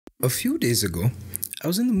A few days ago, I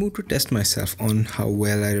was in the mood to test myself on how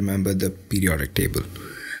well I remember the periodic table.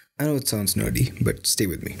 I know it sounds nerdy, but stay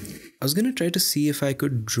with me. I was going to try to see if I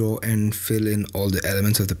could draw and fill in all the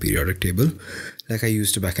elements of the periodic table like I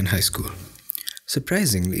used to back in high school.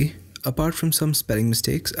 Surprisingly, apart from some spelling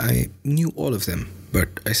mistakes, I knew all of them,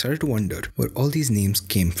 but I started to wonder where all these names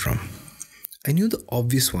came from. I knew the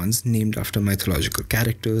obvious ones named after mythological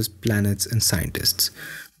characters, planets, and scientists,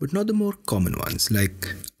 but not the more common ones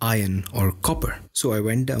like iron or copper. So I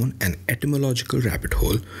went down an etymological rabbit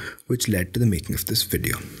hole, which led to the making of this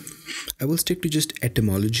video. I will stick to just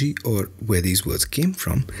etymology, or where these words came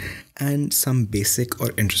from, and some basic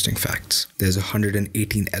or interesting facts. There's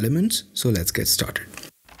 118 elements, so let's get started.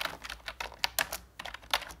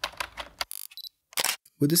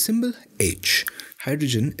 With the symbol H,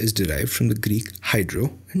 hydrogen is derived from the Greek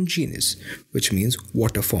hydro and genes, which means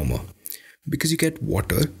water former, because you get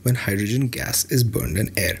water when hydrogen gas is burned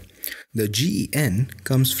in air. The GEN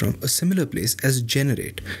comes from a similar place as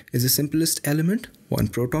generate, is the simplest element, one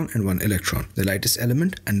proton and one electron, the lightest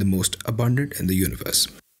element and the most abundant in the universe.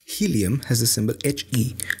 Helium has the symbol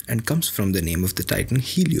He and comes from the name of the titan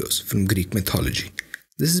Helios from Greek mythology.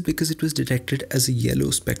 This is because it was detected as a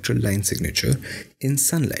yellow spectral line signature in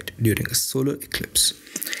sunlight during a solar eclipse.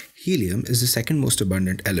 Helium is the second most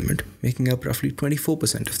abundant element, making up roughly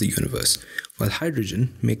 24% of the universe, while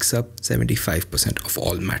hydrogen makes up 75% of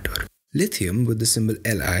all matter. Lithium, with the symbol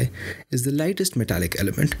Li, is the lightest metallic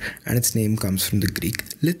element, and its name comes from the Greek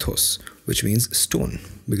lithos, which means stone,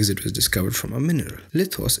 because it was discovered from a mineral.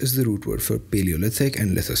 Lithos is the root word for Paleolithic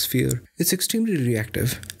and lithosphere. It's extremely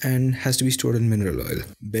reactive and has to be stored in mineral oil.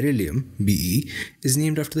 Beryllium, Be, is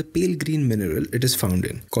named after the pale green mineral it is found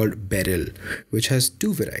in, called beryl, which has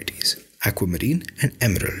two varieties, aquamarine and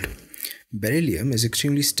emerald. Beryllium is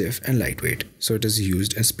extremely stiff and lightweight, so it is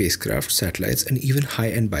used in spacecraft, satellites, and even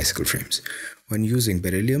high-end bicycle frames. When using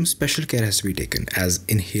beryllium, special care has to be taken, as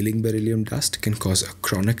inhaling beryllium dust can cause a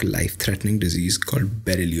chronic life-threatening disease called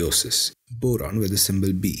berylliosis. Boron, with the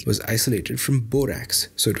symbol B, was isolated from borax,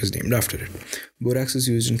 so it was named after it. Borax is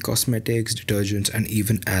used in cosmetics, detergents, and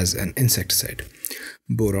even as an insecticide.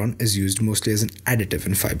 Boron is used mostly as an additive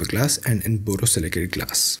in fiberglass and in borosilicate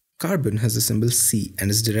glass. Carbon has the symbol C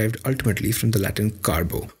and is derived ultimately from the Latin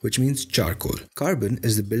carbo, which means charcoal. Carbon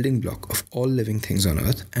is the building block of all living things on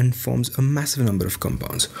Earth and forms a massive number of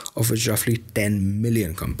compounds, of which roughly 10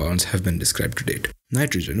 million compounds have been described to date.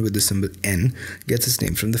 Nitrogen, with the symbol N, gets its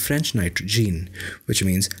name from the French nitrogène, which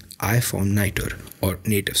means I form niter, or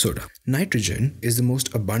native soda. Nitrogen is the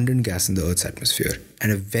most abundant gas in the Earth's atmosphere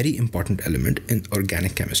and a very important element in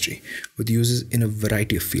organic chemistry, with uses in a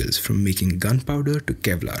variety of fields from making gunpowder to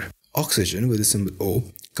Kevlar. Oxygen, with the symbol O,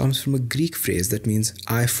 comes from a Greek phrase that means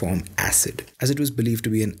I form acid, as it was believed to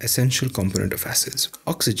be an essential component of acids.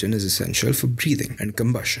 Oxygen is essential for breathing and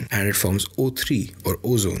combustion, and it forms O3 or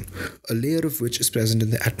ozone, a layer of which is present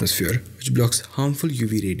in the atmosphere, which blocks harmful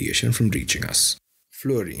UV radiation from reaching us.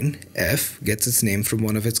 Fluorine, F, gets its name from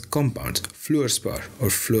one of its compounds, fluorspar or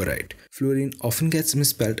fluoride. Fluorine often gets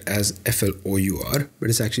misspelled as FLOUR, but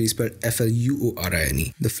it's actually spelled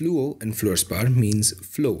FLUORINE. The fluo in fluorspar means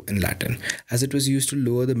flow in Latin, as it was used to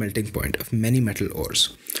lower the melting point of many metal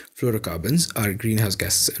ores. Fluorocarbons are greenhouse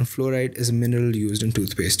gases, and fluoride is a mineral used in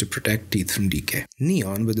toothpaste to protect teeth from decay.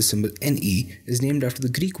 Neon, with the symbol Ne, is named after the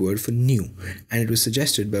Greek word for new, and it was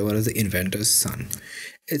suggested by one of the inventors' son.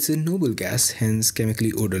 It's a noble gas, hence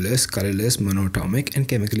chemically odorless, colorless, monatomic, and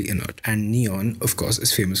chemically inert. And neon, of course,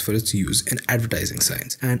 is famous for its use in advertising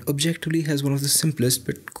signs, and objectively has one of the simplest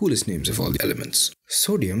but coolest names of all the elements.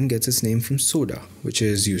 Sodium gets its name from soda, which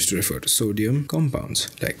is used to refer to sodium compounds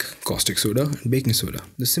like caustic soda and baking soda.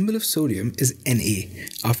 The symbol of sodium is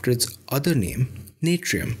Na, after its other name,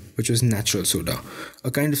 natrium, which was natural soda,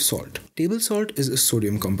 a kind of salt. Table salt is a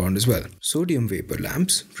sodium compound as well. Sodium vapor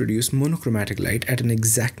lamps produce monochromatic light at an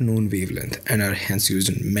exact known wavelength and are hence used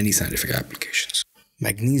in many scientific applications.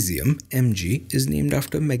 Magnesium, Mg, is named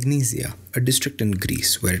after Magnesia, a district in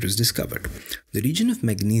Greece where it was discovered. The region of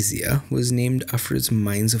Magnesia was named after its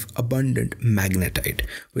mines of abundant magnetite,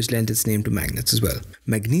 which lent its name to magnets as well.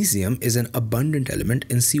 Magnesium is an abundant element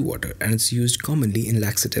in seawater, and it's used commonly in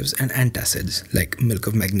laxatives and antacids, like milk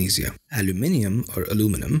of magnesia. Aluminium, or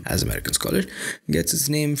aluminum, as Americans call it, gets its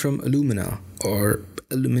name from alumina, or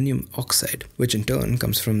aluminium oxide, which in turn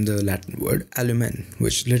comes from the Latin word alumen,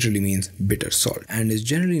 which literally means bitter salt, and is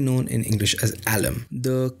generally known in English as alum,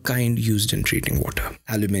 the kind used in treating water.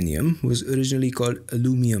 Aluminium was originally called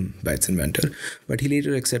alumium by its inventor, but he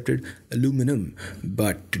later accepted aluminum,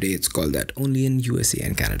 but today it's called that only in USA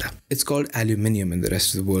and Canada. It's called aluminium in the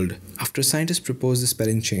rest of the world after scientists proposed the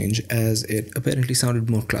spelling change as it apparently sounded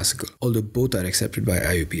more classical, although both are accepted by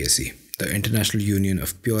IUPAC, the International Union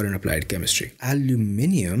of Pure and Applied Chemistry.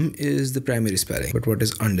 Aluminium is the primary spelling, but what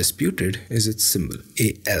is undisputed is its symbol,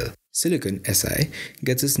 Al. Silicon, Si,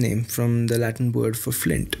 gets its name from the Latin word for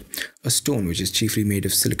flint, a stone which is chiefly made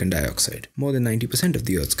of silicon dioxide. More than 90% of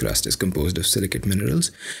the Earth's crust is composed of silicate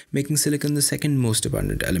minerals, making silicon the second most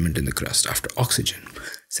abundant element in the crust after oxygen.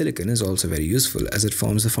 Silicon is also very useful as it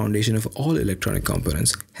forms the foundation of all electronic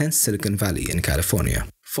components, hence Silicon Valley in California.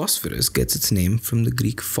 Phosphorus gets its name from the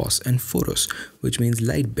Greek phos and phoros, which means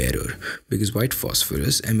light bearer, because white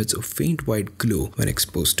phosphorus emits a faint white glow when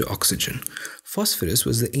exposed to oxygen. Phosphorus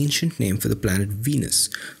was the ancient name for the planet Venus,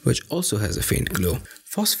 which also has a faint glow.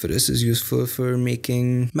 Phosphorus is useful for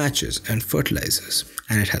making matches and fertilizers,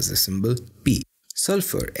 and it has the symbol P.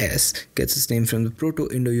 Sulfur, S, gets its name from the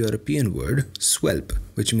Proto-Indo-European word swelp,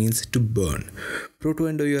 which means to burn.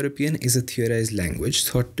 Proto-Indo-European is a theorized language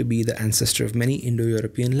thought to be the ancestor of many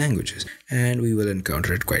Indo-European languages, and we will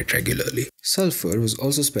encounter it quite regularly. Sulfur was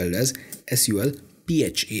also spelled as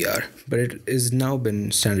SULPHER, but it is now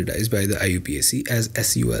been standardized by the IUPAC as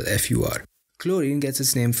SULFUR. Chlorine gets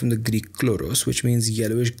its name from the Greek chloros, which means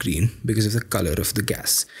yellowish-green because of the color of the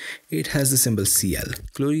gas. It has the symbol Cl.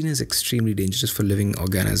 Chlorine is extremely dangerous for living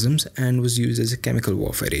organisms and was used as a chemical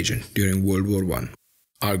warfare agent during World War I.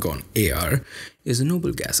 Argon, Ar, is a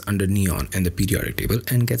noble gas under neon in the periodic table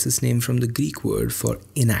and gets its name from the Greek word for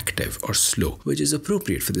inactive or slow, which is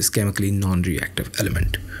appropriate for this chemically non-reactive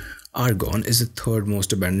element. Argon is the third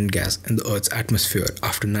most abundant gas in the Earth's atmosphere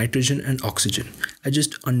after nitrogen and oxygen, at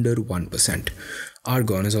just under 1%.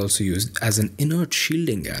 Argon is also used as an inert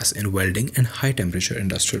shielding gas in welding and high-temperature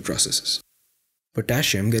industrial processes.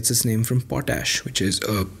 Potassium gets its name from potash, which is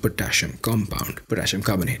a potassium compound, potassium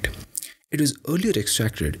carbonate. It was earlier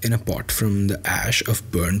extracted in a pot from the ash of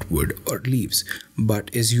burnt wood or leaves, but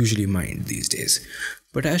is usually mined these days.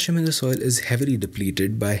 Potassium in the soil is heavily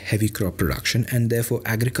depleted by heavy crop production, and therefore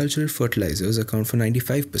agricultural fertilizers account for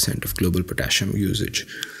 95% of global potassium usage.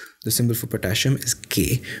 The symbol for potassium is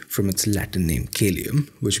K from its Latin name Caesium,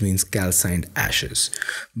 which means calcined ashes.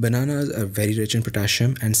 Bananas are very rich in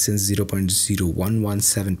potassium, and since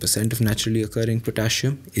 0.0117% of naturally occurring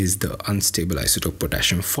potassium is the unstable isotope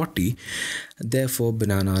potassium-40, therefore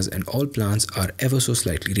bananas and all plants are ever so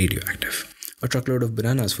slightly radioactive. A truckload of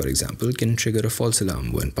bananas, for example, can trigger a false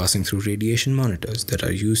alarm when passing through radiation monitors that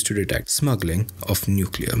are used to detect smuggling of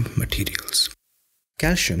nuclear materials.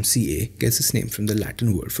 Calcium, Ca, gets its name from the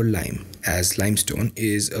Latin word for lime, as limestone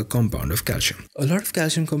is a compound of calcium. A lot of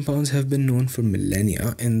calcium compounds have been known for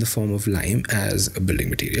millennia in the form of lime as a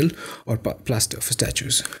building material or plaster for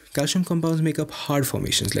statues. Calcium compounds make up hard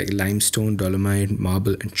formations like limestone, dolomite,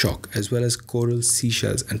 marble, and chalk, as well as coral,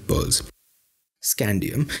 seashells, and pearls.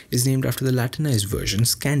 Scandium is named after the Latinized version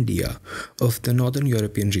Scandia of the northern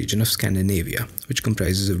European region of Scandinavia, which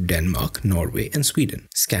comprises of Denmark, Norway, and Sweden.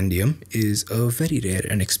 Scandium is a very rare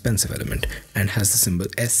and expensive element and has the symbol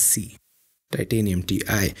Sc. Titanium, Ti,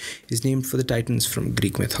 is named for the Titans from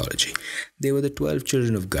Greek mythology. They were the 12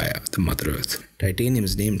 children of Gaia, the Mother Earth. Titanium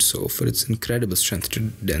is named so for its incredible strength to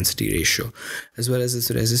density ratio, as well as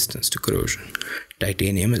its resistance to corrosion.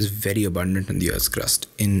 Titanium is very abundant in the Earth's crust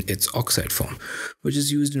in its oxide form, which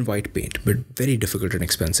is used in white paint, but very difficult and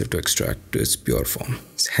expensive to extract to its pure form,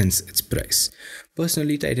 hence its price.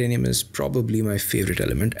 Personally, titanium is probably my favorite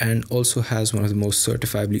element and also has one of the most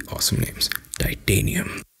certifiably awesome names,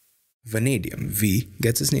 titanium. Vanadium, V,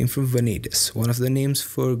 gets its name from Vanadis, one of the names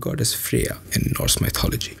for goddess Freya in Norse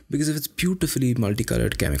mythology, because of its beautifully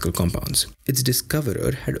multicolored chemical compounds. Its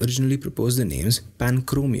discoverer had originally proposed the names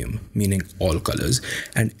panchromium, meaning all colors,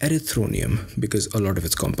 and erythronium, because a lot of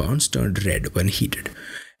its compounds turned red when heated.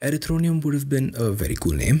 Erythronium would have been a very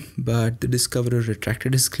cool name, but the discoverer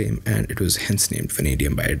retracted his claim and it was hence named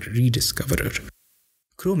vanadium by a rediscoverer.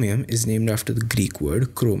 Chromium is named after the Greek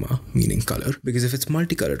word chroma, meaning color, because of its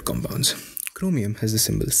multicolored compounds. Chromium has the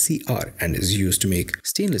symbol Cr and is used to make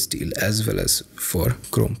stainless steel as well as for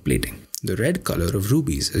chrome plating. The red color of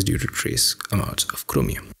rubies is due to trace amounts of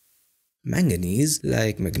chromium. Manganese,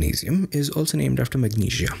 like magnesium, is also named after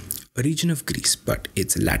Magnesia, a region of Greece, but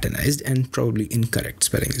it's Latinized and probably incorrect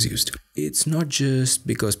spelling is used. It's not just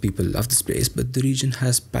because people love this place, but the region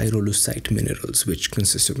has pyrolusite minerals, which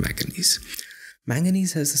consist of manganese.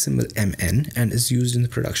 Manganese has the symbol Mn and is used in the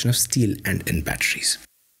production of steel and in batteries.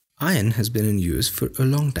 Iron has been in use for a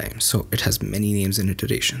long time, so it has many names and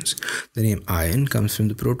iterations. The name iron comes from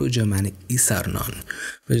the Proto-Germanic Isarnan,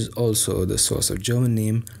 which is also the source of German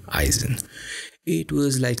name Eisen. It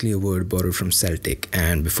was likely a word borrowed from Celtic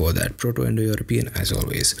and before that Proto-Indo-European as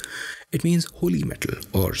always. It means holy metal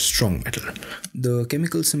or strong metal. The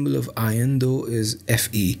chemical symbol of iron though is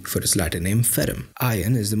Fe for its Latin name ferrum.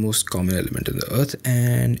 Iron is the most common element in the earth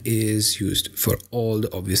and is used for all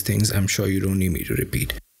the obvious things I'm sure you don't need me to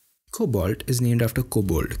repeat. Cobalt is named after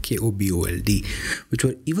kobold, K-O-B-O-L-D, which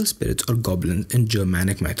were evil spirits or goblins in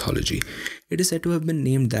Germanic mythology. It is said to have been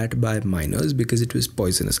named that by miners because it was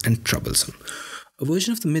poisonous and troublesome. A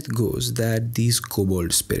version of the myth goes that these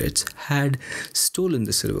kobold spirits had stolen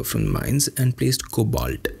the silver from the mines and placed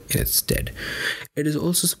cobalt in its stead. It is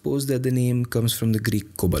also supposed that the name comes from the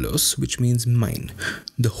Greek kobalos, which means mine,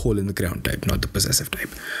 the hole in the ground type, not the possessive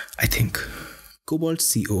type, I think. Cobalt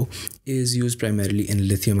CO is used primarily in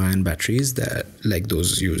lithium-ion batteries like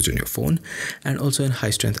those used in your phone, and also in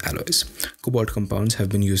high-strength alloys. Cobalt compounds have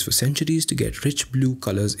been used for centuries to get rich blue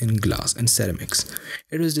colors in glass and ceramics.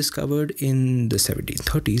 It was discovered in the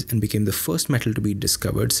 1730s and became the first metal to be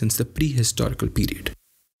discovered since the prehistorical period.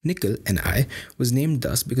 Nickel, Ni, was named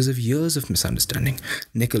thus because of years of misunderstanding.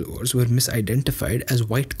 Nickel ores were misidentified as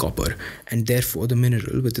white copper, and therefore the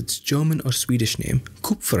mineral with its German or Swedish name,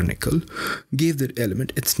 Kupfernickel, gave the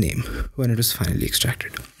element its name when it was finally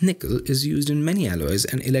extracted. Nickel is used in many alloys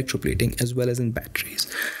and electroplating as well as in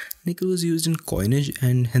batteries. Nickel was used in coinage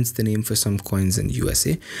and hence the name for some coins in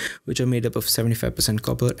USA, which are made up of 75%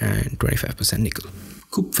 copper and 25% nickel.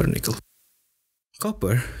 Kupfernickel.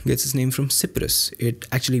 Copper gets its name from Cyprus. It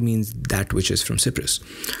actually means that which is from Cyprus.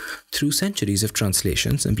 Through centuries of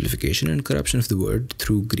translation, simplification, and corruption of the word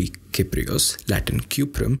through Greek Kyprios, Latin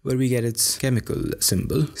cuprum, where we get its chemical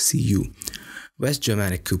symbol Cu, West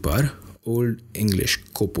Germanic kupar, Old English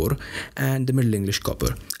kopor, and the Middle English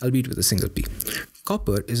copper, albeit with a single P.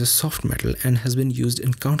 Copper is a soft metal and has been used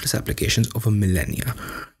in countless applications over millennia.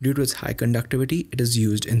 Due to its high conductivity, it is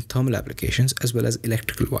used in thermal applications as well as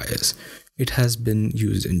electrical wires. It has been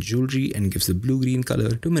used in jewelry and gives a blue-green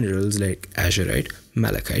color to minerals like azurite,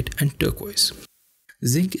 malachite, and turquoise.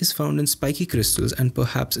 Zinc is found in spiky crystals and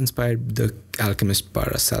perhaps inspired the alchemist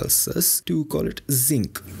Paracelsus to call it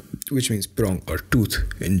zinc, which means prong or tooth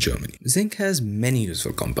in Germany. Zinc has many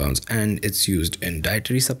useful compounds and it's used in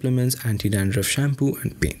dietary supplements, anti-dandruff shampoo,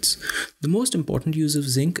 and paints. The most important use of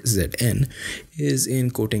zinc, Zn, is in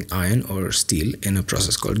coating iron or steel in a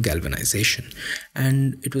process called galvanization,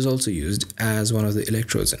 and it was also used as one of the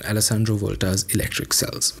electrodes in Alessandro Volta's electric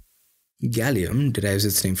cells. Gallium derives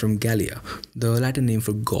its name from Gallia, the Latin name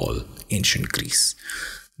for Gaul, ancient Greece.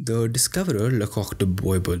 The discoverer Lecoq de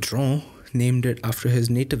Bois-Baudran named it after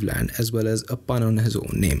his native land as well as a pun on his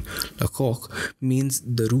own name. Lecoq means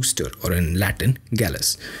the rooster, or in Latin,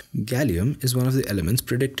 Gallus. Gallium is one of the elements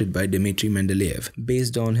predicted by Dmitry Mendeleev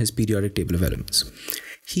based on his periodic table of elements.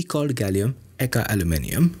 He called gallium Eka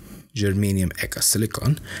aluminium, germanium Eka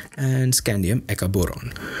silicon, and scandium Eka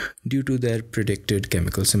boron, due to their predicted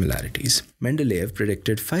chemical similarities. Mendeleev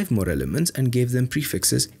predicted 5 more elements and gave them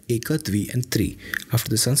prefixes Eka, Dvi, and Tri, after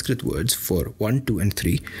the Sanskrit words for 1, 2, and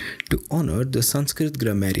 3, to honor the Sanskrit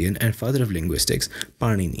grammarian and father of linguistics,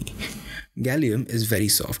 Panini. Gallium is very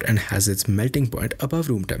soft and has its melting point above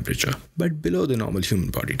room temperature, but below the normal human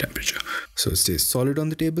body temperature, so it stays solid on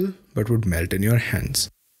the table, but would melt in your hands.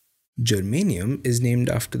 Germanium is named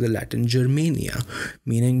after the Latin Germania,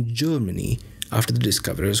 meaning Germany, after the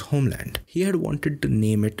discoverer's homeland. He had wanted to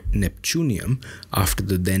name it Neptunium after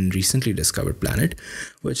the then recently discovered planet,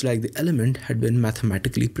 which, like the element, had been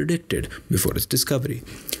mathematically predicted before its discovery.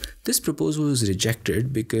 This proposal was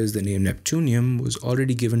rejected because the name Neptunium was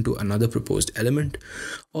already given to another proposed element,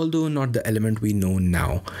 although not the element we know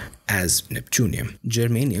now as Neptunium.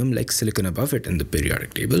 Germanium, like silicon above it in the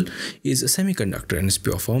periodic table, is a semiconductor in its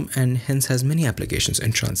pure form and hence has many applications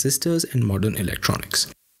in transistors and modern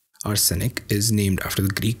electronics. Arsenic is named after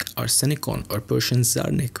the Greek arsenikon or Persian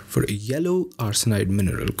zarnik for a yellow arsenide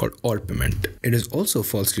mineral called orpiment. It is also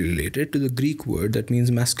falsely related to the Greek word that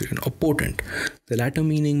means masculine or potent. The latter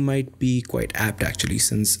meaning might be quite apt actually,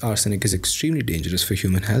 since arsenic is extremely dangerous for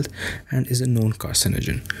human health and is a known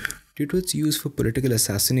carcinogen. Due to its use for political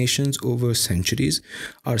assassinations over centuries,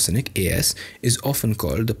 arsenic, As, is often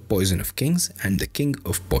called the poison of kings and the king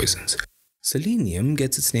of poisons. Selenium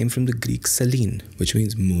gets its name from the Greek Selene, which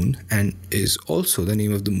means moon, and is also the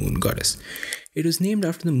name of the moon goddess. It was named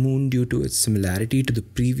after the moon due to its similarity to the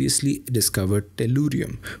previously discovered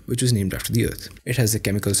tellurium, which was named after the Earth. It has the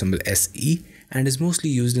chemical symbol Se and is mostly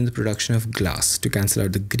used in the production of glass to cancel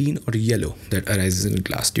out the green or yellow that arises in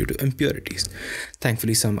glass due to impurities.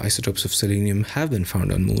 Thankfully, some isotopes of selenium have been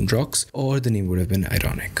found on moon rocks, or the name would have been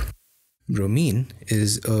ironic. Bromine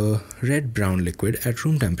is a red-brown liquid at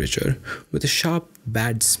room temperature with a sharp,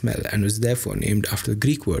 bad smell and was therefore named after the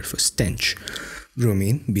Greek word for stench.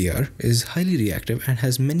 Bromine, Br, is highly reactive and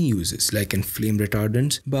has many uses, like in flame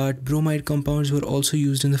retardants, but bromide compounds were also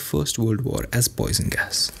used in the First World War as poison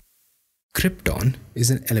gas. Krypton is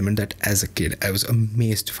an element that as a kid I was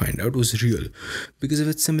amazed to find out was real because of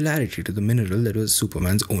its similarity to the mineral that was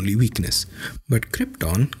Superman's only weakness. But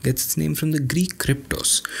Krypton gets its name from the Greek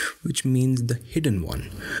kryptos, which means the hidden one,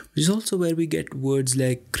 which is also where we get words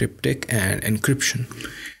like cryptic and encryption.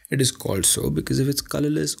 It is called so because of its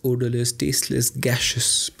colorless, odorless, tasteless,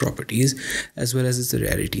 gaseous properties as well as its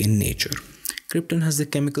rarity in nature. Krypton has the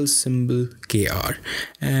chemical symbol Kr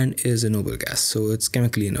and is a noble gas, so it's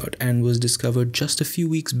chemically inert and was discovered just a few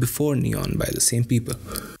weeks before neon by the same people.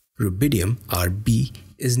 Rubidium, Rb,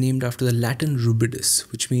 is named after the Latin rubidus,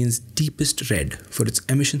 which means deepest red, for its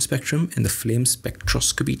emission spectrum and the flame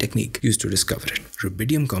spectroscopy technique used to discover it.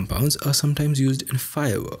 Rubidium compounds are sometimes used in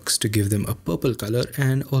fireworks to give them a purple color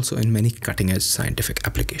and also in many cutting-edge scientific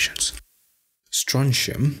applications.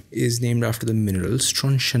 Strontium is named after the mineral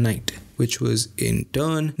strontianite, which was in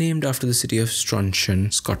turn named after the city of Strontian,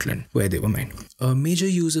 Scotland, where they were mined. A major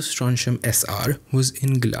use of strontium Sr was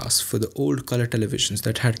in glass for the old color televisions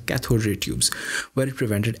that had cathode ray tubes, where it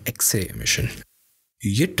prevented X-ray emission.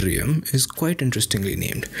 Yttrium is quite interestingly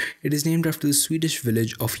named. It is named after the Swedish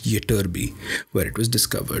village of Ytterby, where it was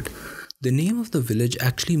discovered. The name of the village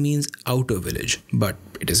actually means outer village, but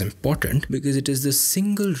it is important because it is the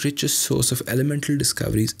single richest source of elemental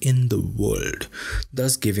discoveries in the world,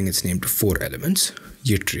 thus giving its name to 4 elements: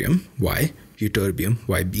 yttrium, Y, ytterbium,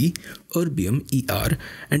 Yb, erbium, Er,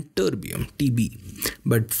 and terbium, Tb.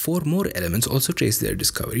 But 4 more elements also trace their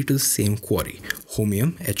discovery to the same quarry: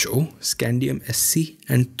 homium, Ho, scandium, Sc,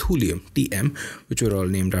 and thulium, Tm, which were all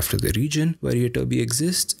named after the region where ytterby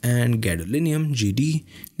exists, and gadolinium, Gd,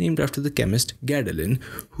 named after the chemist Gadolin,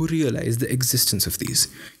 who realized the existence of these.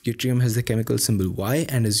 Yttrium has the chemical symbol Y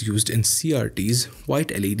and is used in CRTs,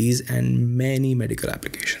 white LEDs, and many medical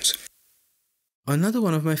applications. Another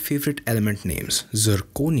one of my favorite element names,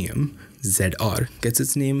 zirconium, Zr, gets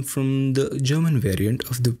its name from the German variant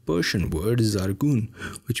of the Persian word zargun,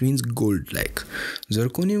 which means gold-like.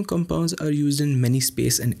 Zirconium compounds are used in many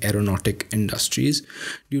space and aeronautic industries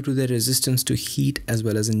due to their resistance to heat as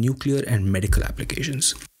well as in nuclear and medical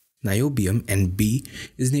applications. Niobium, Nb,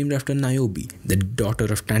 is named after Niobe, the daughter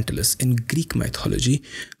of Tantalus in Greek mythology,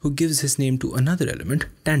 who gives his name to another element,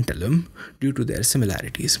 tantalum, due to their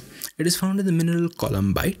similarities. It is found in the mineral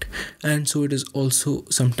columbite, and so it is also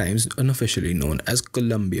sometimes unofficially known as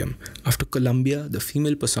columbium, after Columbia, the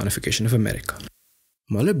female personification of America.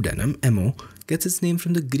 Molybdenum, Mo, gets its name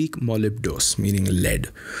from the Greek molybdos, meaning lead,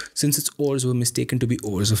 since its ores were mistaken to be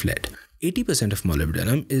ores of lead. 80% of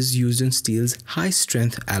molybdenum is used in steel's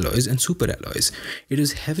high-strength alloys and superalloys. It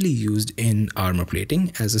is heavily used in armor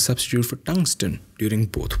plating as a substitute for tungsten during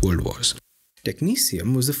both world wars.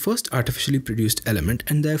 Technetium was the first artificially produced element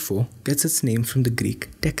and therefore gets its name from the Greek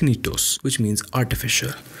teknitos, which means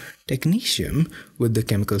artificial. Technetium, with the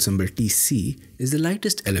chemical symbol Tc, is the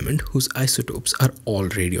lightest element whose isotopes are all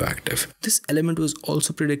radioactive. This element was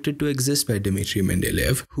also predicted to exist by Dmitry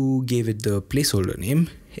Mendeleev, who gave it the placeholder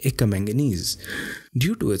name Ikamanganese.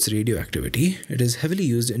 Due to its radioactivity, it is heavily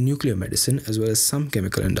used in nuclear medicine as well as some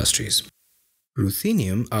chemical industries.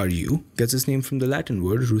 Ruthenium, Ru, gets its name from the Latin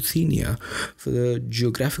word Ruthenia for the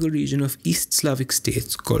geographical region of East Slavic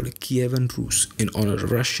states called Kievan Rus in honor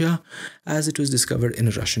of Russia, as it was discovered in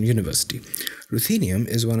a Russian university. Ruthenium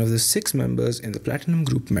is one of the 6 members in the platinum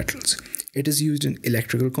group metals. It is used in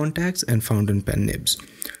electrical contacts and found in pen nibs.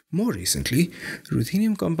 More recently,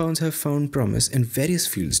 ruthenium compounds have found promise in various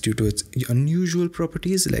fields due to its unusual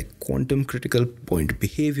properties like quantum critical point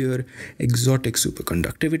behavior, exotic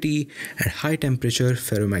superconductivity, and high temperature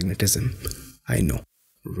ferromagnetism. I know.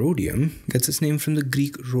 Rhodium gets its name from the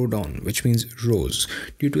Greek rhodon, which means rose,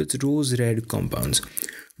 due to its rose-red compounds.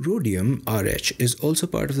 Rhodium, Rh, is also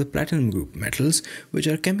part of the platinum group metals, which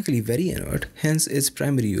are chemically very inert, hence its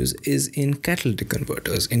primary use is in catalytic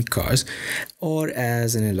converters in cars or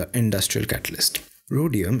as an industrial catalyst.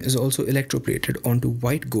 Rhodium is also electroplated onto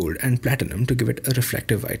white gold and platinum to give it a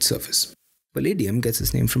reflective white surface. Palladium gets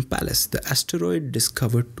its name from Pallas, the asteroid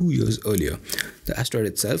discovered 2 years earlier. The asteroid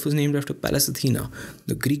itself was named after Pallas Athena,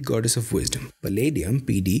 the Greek goddess of wisdom. Palladium,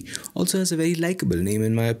 PD, also has a very likable name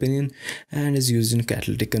in my opinion and is used in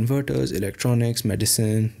catalytic converters, electronics,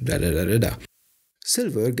 medicine,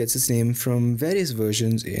 Silver gets its name from various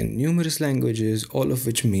versions in numerous languages, all of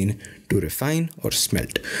which mean to refine or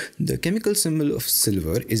smelt. The chemical symbol of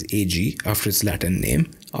silver is Ag after its Latin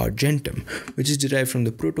name, argentum, which is derived from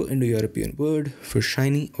the Proto-Indo-European word for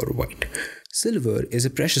shiny or white. Silver is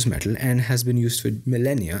a precious metal and has been used for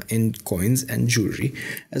millennia in coins and jewelry,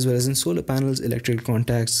 as well as in solar panels, electrical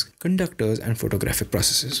contacts, conductors, and photographic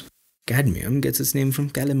processes. Cadmium gets its name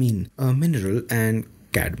from calamine, a mineral, and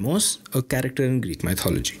Cadmos, a character in Greek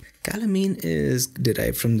mythology. Calamine is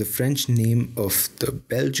derived from the French name of the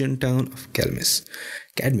Belgian town of Kelmis.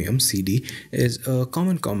 Cadmium, Cd, is a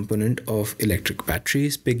common component of electric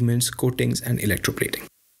batteries, pigments, coatings, and electroplating.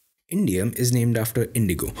 Indium is named after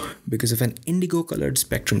indigo because of an indigo-colored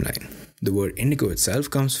spectrum line. The word indigo itself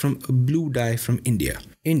comes from a blue dye from India.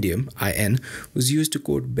 Indium, In, was used to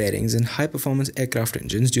coat bearings in high-performance aircraft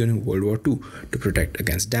engines during World War II to protect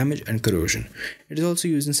against damage and corrosion. It is also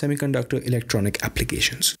used in semiconductor electronic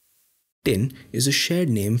applications. Tin is a shared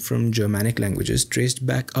name from Germanic languages traced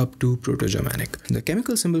back up to Proto-Germanic. The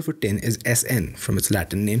chemical symbol for tin is Sn from its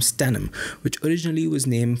Latin name stannum, which originally was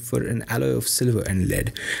named for an alloy of silver and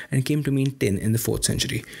lead and came to mean tin in the 4th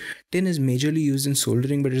century. Tin is majorly used in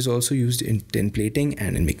soldering, but it is also used in tin plating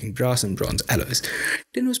and in making brass and bronze alloys.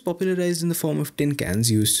 Tin was popularized in the form of tin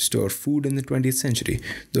cans used to store food in the 20th century,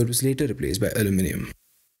 though it was later replaced by aluminium.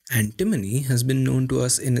 Antimony has been known to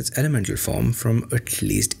us in its elemental form from at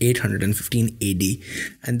least 815 AD,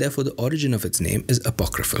 and therefore the origin of its name is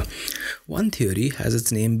apocryphal. One theory has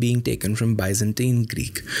its name being taken from Byzantine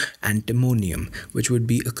Greek, antimonium, which would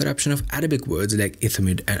be a corruption of Arabic words like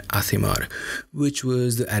ithmid and athimar, which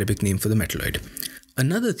was the Arabic name for the metalloid.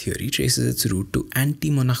 Another theory traces its root to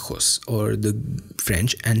antimonachos, or the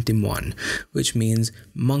French antimoine, which means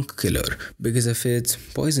monk killer because of its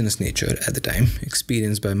poisonous nature at the time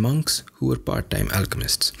experienced by monks who were part-time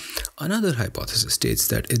alchemists. Another hypothesis states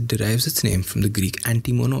that it derives its name from the Greek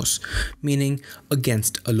antimonos, meaning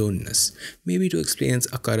against aloneness, maybe to explain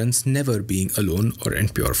its occurrence never being alone or in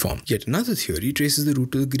pure form. Yet another theory traces the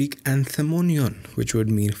root to the Greek anthemonion, which would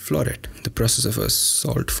mean floret, the process of a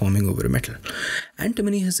salt forming over a metal.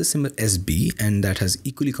 Antimony has the symbol Sb, and that has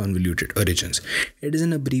equally convoluted origins. It is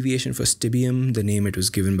an abbreviation for stibium, the name it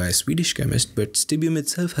was given by a Swedish chemist, but stibium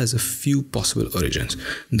itself has a few possible origins.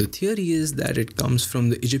 The theory is that it comes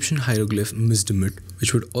from the Egyptian hieroglyph Mizdumut,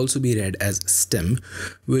 which would also be read as stem,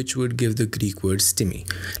 which would give the Greek word stimi.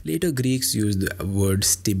 Later Greeks used the word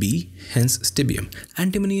stibi, hence stibium.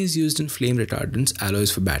 Antimony is used in flame retardants,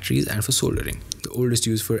 alloys for batteries, and for soldering. The oldest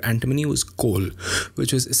use for antimony was coal,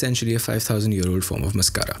 which was essentially a 5,000-year-old form of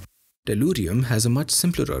mascara. Tellurium has a much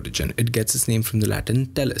simpler origin. It gets its name from the Latin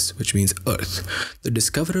tellus, which means earth. The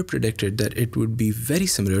discoverer predicted that it would be very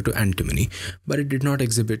similar to antimony, but it did not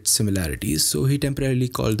exhibit similarities, so he temporarily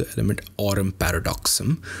called the element aurum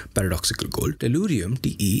paradoxum, paradoxical gold. Tellurium,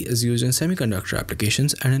 Te, is used in semiconductor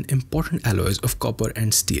applications and in important alloys of copper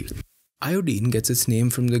and steel. Iodine gets its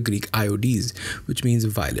name from the Greek iodes, which means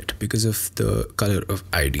violet, because of the color of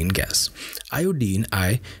iodine gas. Iodine,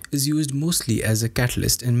 I, is used mostly as a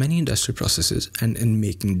catalyst in many industrial processes and in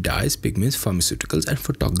making dyes, pigments, pharmaceuticals, and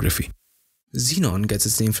photography. Xenon gets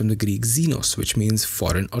its name from the Greek xenos, which means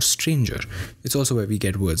foreign or stranger. It's also where we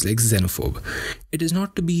get words like xenophobe. It is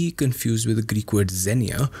not to be confused with the Greek word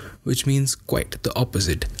xenia, which means quite the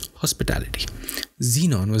opposite, hospitality.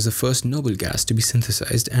 Xenon was the first noble gas to be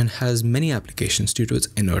synthesized and has many applications due to its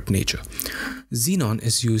inert nature. Xenon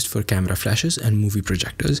is used for camera flashes and movie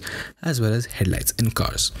projectors, as well as headlights in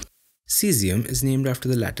cars. Caesium is named after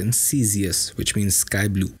the Latin caesius, which means sky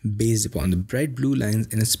blue, based upon the bright blue lines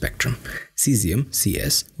in its spectrum. Caesium,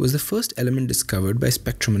 Cs, was the first element discovered by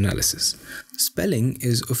spectrum analysis. The spelling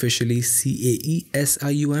is officially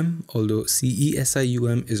Caesium, although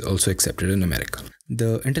Cesium is also accepted in America.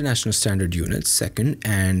 The international standard units, second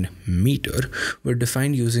and meter, were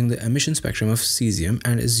defined using the emission spectrum of cesium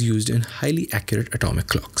and is used in highly accurate atomic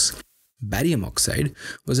clocks. Barium oxide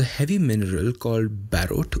was a heavy mineral called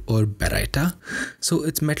barite or baryta, so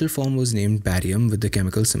its metal form was named barium with the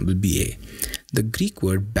chemical symbol Ba. The Greek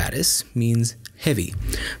word baris means heavy.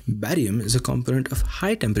 Barium is a component of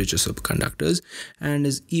high temperature superconductors and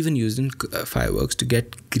is even used in fireworks to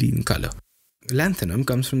get green color. Lanthanum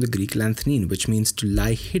comes from the Greek lanthanein, which means to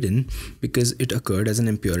lie hidden because it occurred as an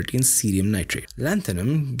impurity in cerium nitrate.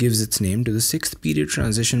 Lanthanum gives its name to the 6th period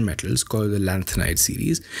transition metals called the lanthanide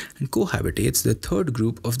series and cohabitates the 3rd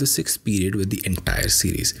group of the 6th period with the entire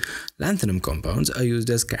series. Lanthanum compounds are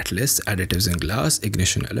used as catalysts, additives in glass,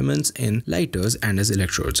 ignition elements in lighters, and as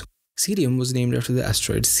electrodes. Cerium was named after the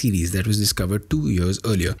asteroid Ceres that was discovered 2 years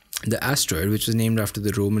earlier. The asteroid, which was named after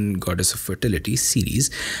the Roman goddess of fertility, Ceres,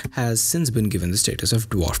 has since been given the status of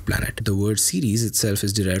dwarf planet. The word Ceres itself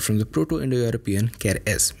is derived from the Proto-Indo-European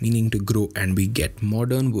keres, meaning to grow, and we get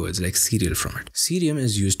modern words like cereal from it. Cerium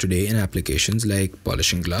is used today in applications like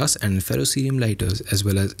polishing glass and ferrocerium lighters, as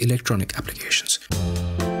well as electronic applications.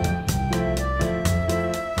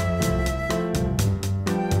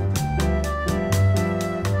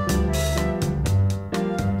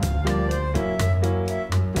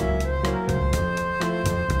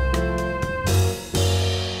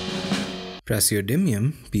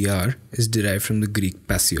 Praseodymium, Pr, is derived from the Greek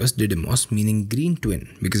pasios, didymos, meaning green twin,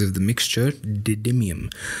 because of the mixture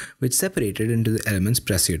didymium, which separated into the elements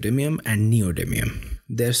praseodymium and neodymium.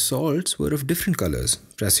 Their salts were of different colors.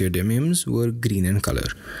 Praseodymiums were green in color.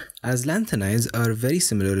 As lanthanides are very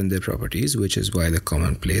similar in their properties, which is why they're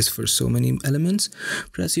commonplace for so many elements,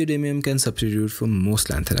 praseodymium can substitute for most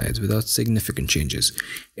lanthanides without significant changes.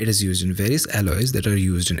 It is used in various alloys that are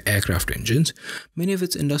used in aircraft engines. Many of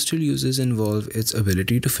its industrial uses involve its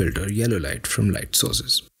ability to filter yellow light from light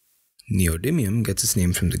sources. Neodymium gets its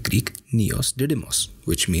name from the Greek neos didymos,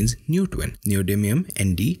 which means new twin. Neodymium,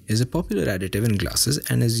 Nd, is a popular additive in glasses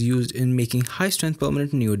and is used in making high-strength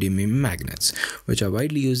permanent neodymium magnets, which are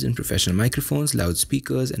widely used in professional microphones,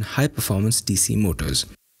 loudspeakers, and high-performance DC motors.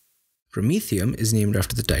 Promethium is named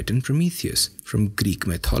after the titan Prometheus from Greek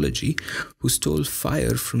mythology, who stole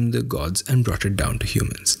fire from the gods and brought it down to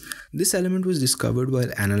humans. This element was discovered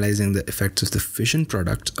while analyzing the effects of the fission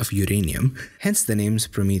products of uranium, hence the names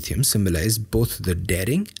Promethium symbolize both the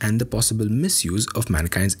daring and the possible misuse of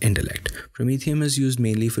mankind's intellect. Promethium is used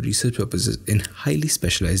mainly for research purposes in highly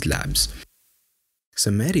specialized labs.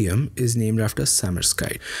 Samarium is named after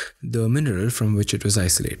Samarskite, the mineral from which it was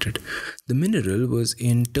isolated. The mineral was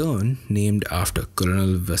in turn named after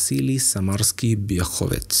Colonel Vasily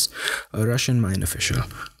Samarsky-Byakhovets, a Russian mine official.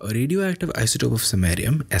 A radioactive isotope of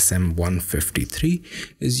samarium, SM-153,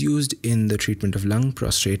 is used in the treatment of lung,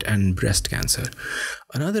 prostate, and breast cancer.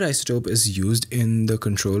 Another isotope is used in the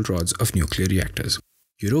control rods of nuclear reactors.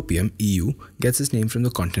 Europium, EU, gets its name from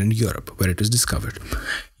the continent Europe, where it was discovered.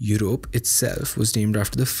 Europe itself was named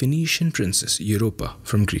after the Phoenician princess Europa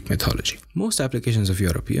from Greek mythology. Most applications of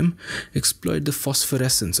europium exploit the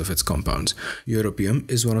phosphorescence of its compounds. Europium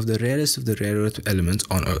is one of the rarest of the rare earth elements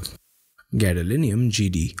on Earth. Gadolinium,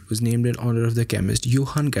 Gd, was named in honor of the chemist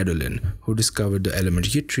Johann Gadolin, who discovered the element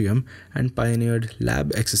yttrium and pioneered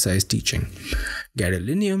lab exercise teaching.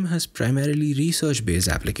 Gadolinium has primarily research-based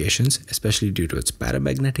applications, especially due to its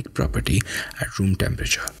paramagnetic property at room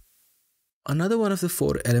temperature. Another one of the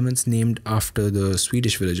 4 elements named after the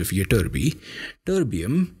Swedish village of Ytterby,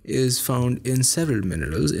 terbium, is found in several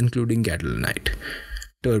minerals, including gadolinite.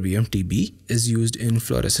 Terbium, Tb, is used in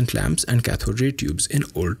fluorescent lamps and cathode ray tubes in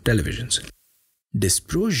old televisions.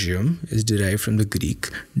 Dysprosium is derived from the Greek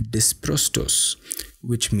dysprostos,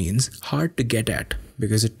 which means hard to get at,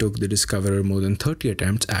 because it took the discoverer more than 30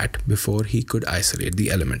 attempts before he could isolate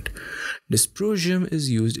the element. Dysprosium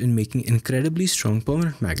is used in making incredibly strong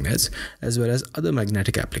permanent magnets as well as other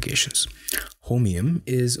magnetic applications. Holmium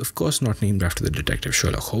is of course not named after the detective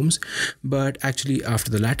Sherlock Holmes, but actually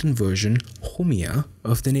after the Latin version Homia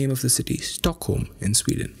of the name of the city Stockholm in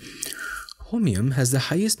Sweden. Holmium has the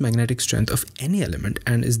highest magnetic strength of any element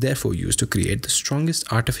and is therefore used to create the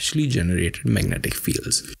strongest artificially generated magnetic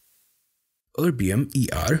fields. Erbium,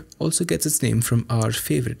 Er, also gets its name from our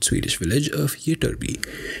favorite Swedish village of Ytterby.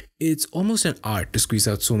 It's almost an art to squeeze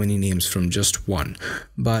out so many names from just one,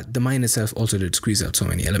 but the mine itself also did squeeze out so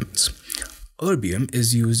many elements. Erbium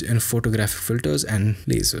is used in photographic filters and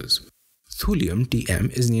lasers. Thulium,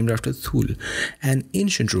 Tm, is named after Thule, an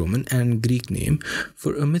ancient Roman and Greek name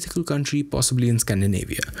for a mythical country possibly in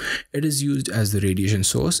Scandinavia. It is used as the radiation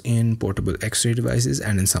source in portable X-ray devices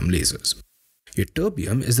and in some lasers.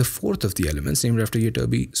 Ytterbium is the 4th of the elements named after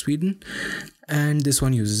Ytterby, Sweden, and this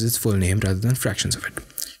one uses its full name rather than fractions of it.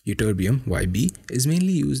 Ytterbium, Yb, is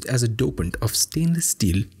mainly used as a dopant of stainless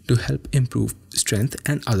steel to help improve strength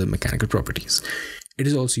and other mechanical properties. It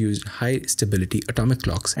is also used in high stability atomic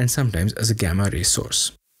clocks and sometimes as a gamma ray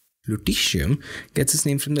source. Lutetium gets its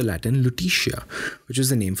name from the Latin Lutetia, which was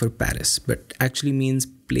the name for Paris, but actually means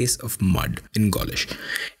place of mud in Gaulish.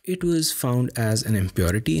 It was found as an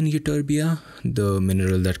impurity in Euterbia, the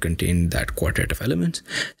mineral that contained that quartet of elements,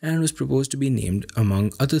 and was proposed to be named,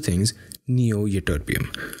 among other things,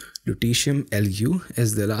 Neo-Euterbium. Lutetium Lu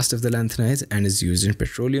is the last of the lanthanides and is used in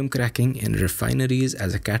petroleum cracking, in refineries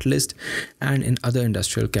as a catalyst, and in other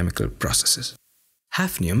industrial chemical processes.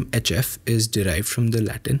 Hafnium, HF, is derived from the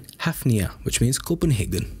Latin Hafnia, which means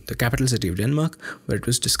Copenhagen, the capital city of Denmark, where it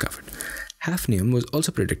was discovered. Hafnium was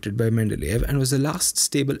also predicted by Mendeleev and was the last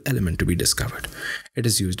stable element to be discovered. It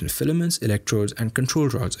is used in filaments, electrodes, and control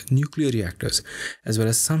rods in nuclear reactors, as well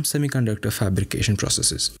as some semiconductor fabrication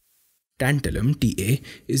processes. Tantalum, Ta,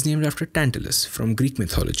 is named after Tantalus from Greek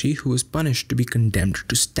mythology, who was punished to be condemned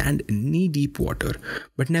to stand in knee-deep water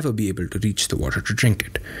but never be able to reach the water to drink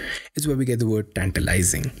it. It's where we get the word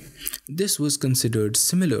tantalizing. This was considered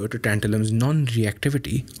similar to tantalum's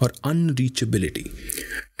non-reactivity or unreachability.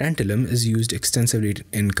 Tantalum is used extensively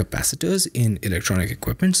in capacitors in electronic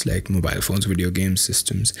equipments like mobile phones, video games,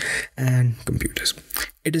 systems, and computers.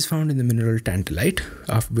 It is found in the mineral tantalite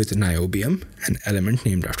with niobium, an element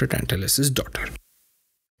named after Tantalus's daughter.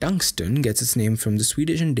 Tungsten gets its name from the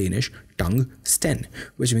Swedish and Danish tungsten,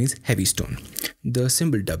 which means heavy stone. The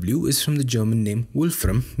symbol W is from the German name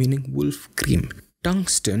Wolfram, meaning wolf cream.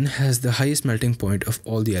 Tungsten has the highest melting point of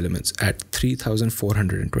all the elements at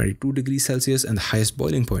 3,422 degrees Celsius and the highest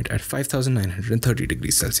boiling point at 5,930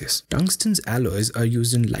 degrees Celsius. Tungsten's alloys are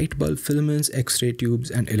used in light bulb filaments, X-ray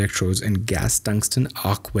tubes, and electrodes in gas tungsten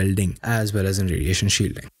arc welding, as well as in radiation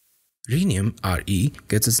shielding. Rhenium, Re,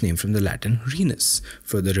 gets its name from the Latin Rhenus,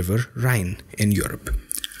 for the river Rhine in Europe.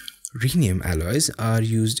 Rhenium alloys are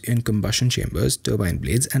used in combustion chambers, turbine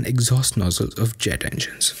blades, and exhaust nozzles of jet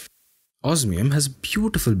engines. Osmium has a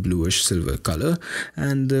beautiful bluish silver color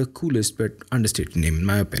and the coolest but understated name in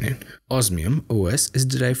my opinion. Osmium, Os, is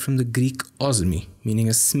derived from the Greek osmi, meaning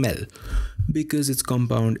a smell, because its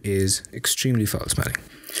compound is extremely foul smelling.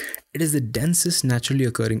 It is the densest naturally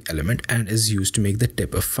occurring element and is used to make the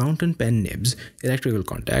tip of fountain pen nibs, electrical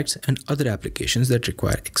contacts, and other applications that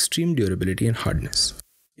require extreme durability and hardness.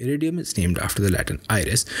 Iridium is named after the Latin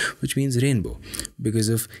iris, which means rainbow, because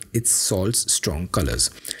of its salt's strong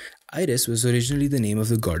colors. Iris was originally the name of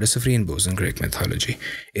the goddess of rainbows in Greek mythology.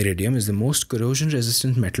 Iridium is the most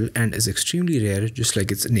corrosion-resistant metal and is extremely rare, just like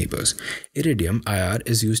its neighbors. Iridium IR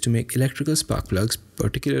is used to make electrical spark plugs,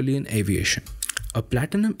 particularly in aviation. A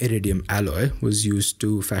platinum-iridium alloy was used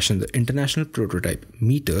to fashion the international prototype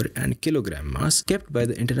meter and kilogram mass kept by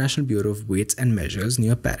the International Bureau of Weights and Measures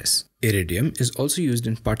near Paris. Iridium is also used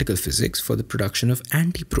in particle physics for the production of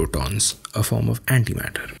antiprotons, a form of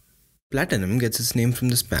antimatter. Platinum gets its name from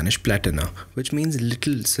the Spanish platina, which means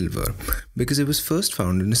little silver, because it was first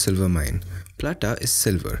found in a silver mine. Plata is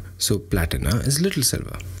silver, so platina is little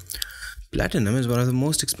silver. Platinum is one of the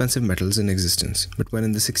most expensive metals in existence, but when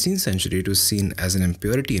in the 16th century it was seen as an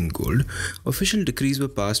impurity in gold, official decrees were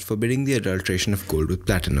passed forbidding the adulteration of gold with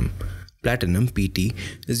platinum. Platinum, PT,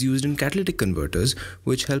 is used in catalytic converters,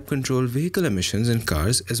 which help control vehicle emissions in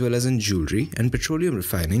cars as well as in jewelry and petroleum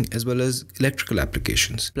refining as well as electrical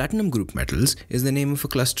applications. Platinum group metals is the name of a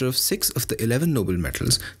cluster of 6 of the 11 noble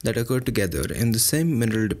metals that occur together in the same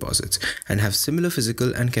mineral deposits and have similar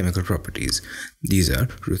physical and chemical properties. These are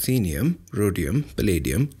ruthenium, rhodium,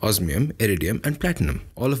 palladium, osmium, iridium, and platinum,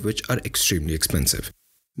 all of which are extremely expensive.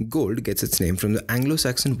 Gold gets its name from the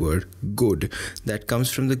Anglo-Saxon word god that comes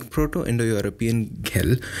from the Proto-Indo-European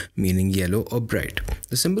gel, meaning yellow or bright.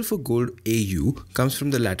 The symbol for gold Au comes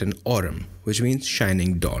from the Latin aurum, which means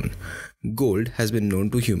shining dawn. Gold has been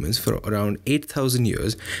known to humans for around 8,000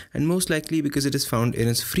 years, and most likely because it is found in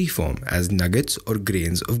its free form as nuggets or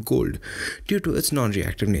grains of gold due to its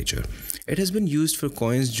non-reactive nature. It has been used for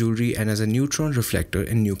coins, jewelry, and as a neutron reflector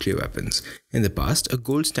in nuclear weapons. In the past, a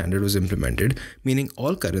gold standard was implemented, meaning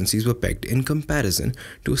all currencies were pegged in comparison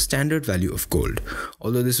to a standard value of gold,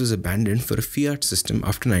 although this was abandoned for a fiat system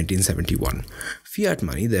after 1971. Fiat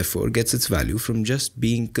money, therefore, gets its value from just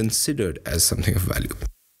being considered as something of value.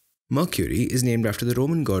 Mercury is named after the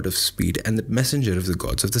Roman god of speed and the messenger of the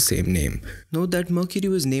gods of the same name. Note that Mercury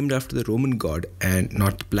was named after the Roman god and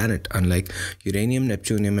not the planet, unlike uranium,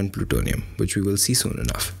 neptunium, and plutonium, which we will see soon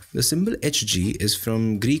enough. The symbol Hg is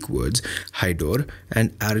from Greek words hydor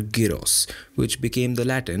and argyros, which became the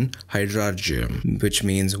Latin hydrargyrum, which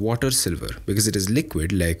means water silver, because it is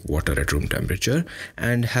liquid like water at room temperature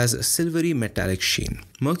and has a silvery metallic sheen.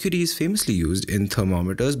 Mercury is famously used in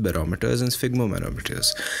thermometers, barometers, and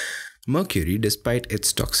sphygmomanometers. Mercury, despite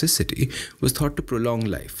its toxicity, was thought to prolong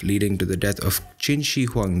life, leading to the death of Qin Shi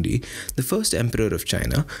Huangdi, the first emperor of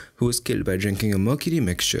China, who was killed by drinking a mercury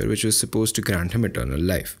mixture which was supposed to grant him eternal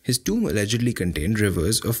life. His tomb allegedly contained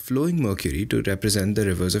rivers of flowing mercury to represent the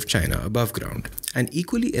rivers of China above ground. An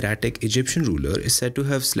equally erratic Egyptian ruler is said to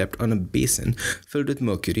have slept on a basin filled with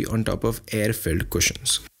mercury on top of air-filled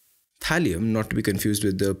cushions. Thallium, not to be confused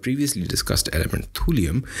with the previously discussed element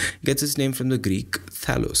thulium, gets its name from the Greek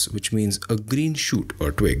thalos, which means a green shoot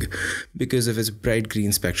or twig, because of its bright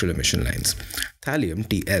green spectral emission lines. Thallium,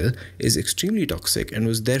 Tl, is extremely toxic and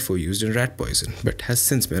was therefore used in rat poison, but has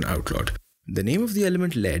since been outlawed. The name of the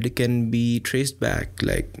element lead can be traced back,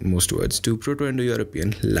 like most words, to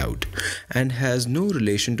Proto-Indo-European laud, and has no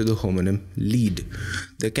relation to the homonym lead.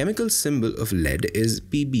 The chemical symbol of lead is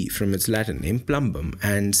Pb from its Latin name plumbum,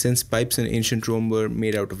 and since pipes in ancient Rome were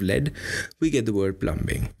made out of lead, we get the word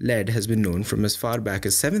plumbing. Lead has been known from as far back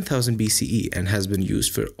as 7000 BCE and has been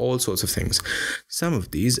used for all sorts of things. Some of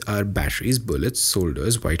these are batteries, bullets,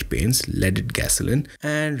 solders, white paints, leaded gasoline,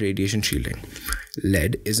 and radiation shielding.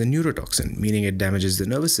 Lead is a neurotoxin, meaning it damages the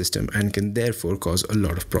nervous system and can therefore cause a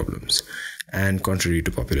lot of problems. And contrary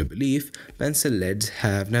to popular belief, pencil leads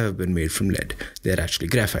have never been made from lead. They are actually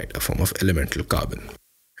graphite, a form of elemental carbon.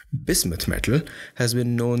 Bismuth metal has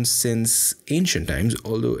been known since ancient times,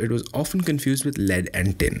 although it was often confused with lead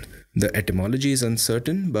and tin. The etymology is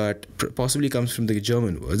uncertain, but possibly comes from the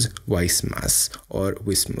German words Weissmass or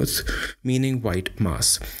Wismuth, meaning white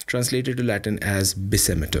mass, translated to Latin as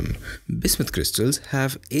bismutum. Bismuth crystals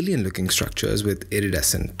have alien-looking structures with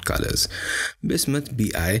iridescent colors. Bismuth,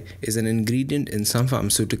 Bi, is an ingredient in some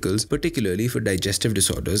pharmaceuticals, particularly for digestive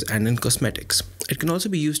disorders and in cosmetics. It can also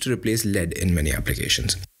be used to replace lead in many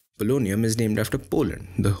applications. Polonium is named after Poland,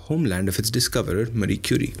 the homeland of its discoverer, Marie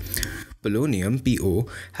Curie. Polonium, Po,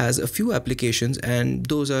 has a few applications, and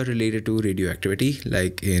those are related to radioactivity,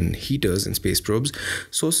 like in heaters and space probes,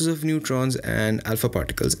 sources of neutrons and alpha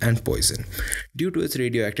particles, and poison. Due to its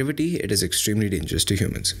radioactivity, it is extremely dangerous to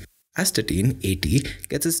humans. Astatine, At,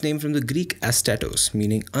 gets its name from the Greek astatos,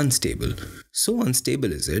 meaning unstable. So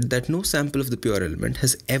unstable is it that no sample of the pure element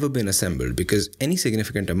has ever been assembled, because any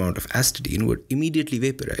significant amount of astatine would immediately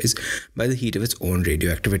vaporize by the heat of its own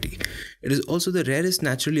radioactivity. It is also the rarest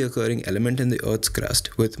naturally occurring element in the Earth's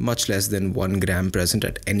crust, with much less than 1 gram present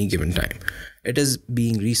at any given time. It is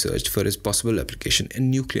being researched for its possible application in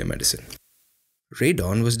nuclear medicine.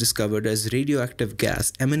 Radon was discovered as radioactive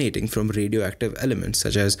gas emanating from radioactive elements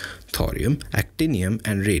such as thorium, actinium,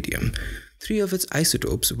 and radium. 3 of its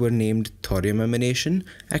isotopes were named thorium emanation,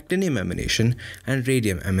 actinium emanation, and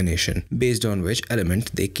radium emanation, based on which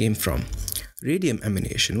element they came from. Radium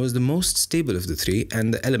emanation was the most stable of the 3,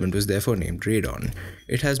 and the element was therefore named radon.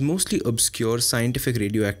 It has mostly obscure scientific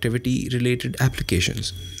radioactivity-related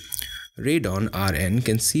applications. Radon, Rn,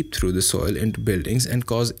 can seep through the soil into buildings and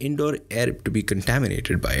cause indoor air to be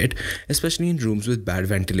contaminated by it, especially in rooms with bad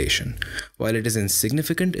ventilation. While it is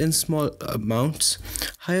insignificant in small amounts,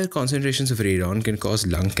 higher concentrations of radon can cause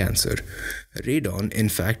lung cancer. Radon, in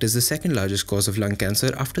fact, is the second largest cause of lung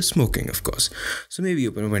cancer after smoking, of course, so maybe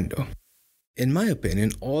open a window. In my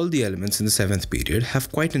opinion, all the elements in the 7th period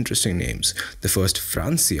have quite interesting names. The first,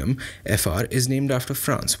 Francium, Fr, is named after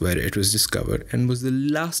France, where it was discovered and was the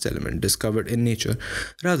last element discovered in nature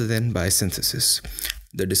rather than by synthesis.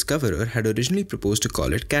 The discoverer had originally proposed to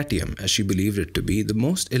call it Caesium, as she believed it to be the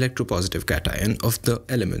most electropositive cation of the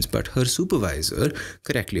elements, but her supervisor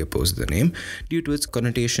correctly opposed the name due to its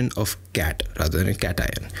connotation of cat rather than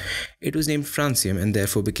cation. It was named Francium and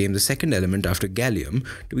therefore became the second element after gallium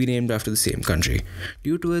to be named after the same country.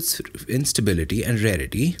 Due to its instability and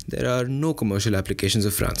rarity, there are no commercial applications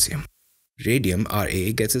of Francium. Radium, Ra,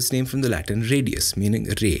 gets its name from the Latin radius, meaning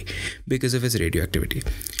ray, because of its radioactivity.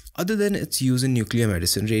 Other than its use in nuclear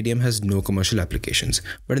medicine, radium has no commercial applications,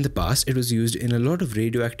 but in the past it was used in a lot of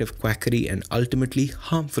radioactive quackery and ultimately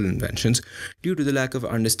harmful inventions due to the lack of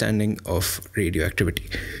understanding of radioactivity.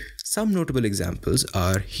 Some notable examples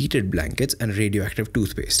are heated blankets and radioactive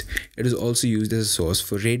toothpaste. It is also used as a source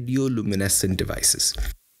for radioluminescent devices.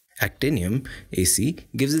 Actinium, Ac,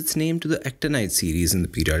 gives its name to the actinide series in the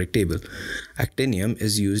periodic table. Actinium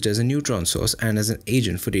is used as a neutron source and as an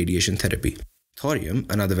agent for radiation therapy. Thorium,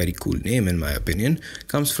 another very cool name in my opinion,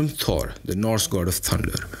 comes from Thor, the Norse god of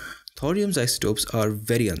thunder. Thorium's isotopes are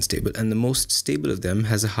very unstable, and the most stable of them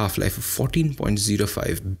has a half-life of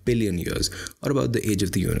 14.05 billion years, or about the age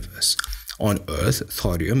of the universe. On Earth,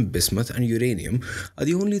 thorium, bismuth, and uranium are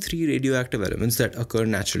the only 3 radioactive elements that occur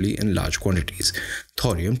naturally in large quantities.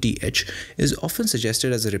 Thorium, Th, is often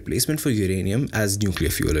suggested as a replacement for uranium as nuclear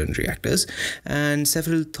fuel in reactors, and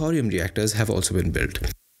several thorium reactors have also been built.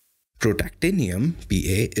 Protactinium,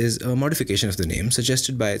 Pa, is a modification of the name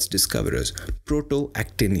suggested by its discoverers,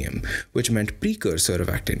 protoactinium, which meant precursor of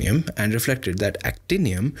actinium and reflected that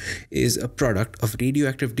actinium is a product of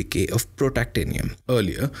radioactive decay of protactinium.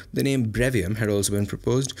 Earlier, the name brevium had also been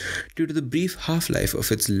proposed due to the brief half-life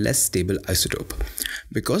of its less stable isotope.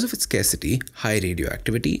 Because of its scarcity, high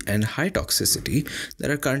radioactivity, and high toxicity,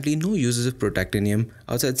 there are currently no uses of protactinium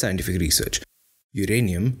outside scientific research.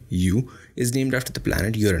 Uranium, U, is named after the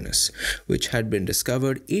planet Uranus, which had been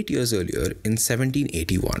discovered 8 years earlier in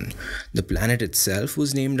 1781. The planet itself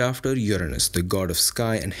was named after Uranus, the god of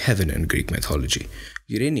sky and heaven in Greek mythology.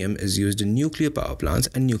 Uranium is used in nuclear power plants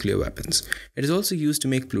and nuclear weapons. It is also used to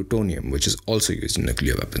make plutonium, which is also used in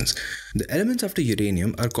nuclear weapons. The elements after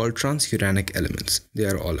uranium are called transuranic elements. They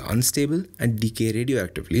are all unstable and decay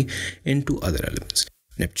radioactively into other elements.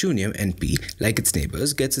 Neptunium, Np, like its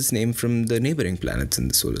neighbors, gets its name from the neighboring planets in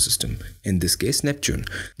the solar system, in this case Neptune.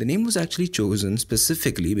 The name was actually chosen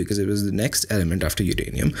specifically because it was the next element after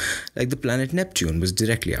uranium, like the planet Neptune was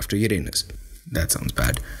directly after Uranus. That sounds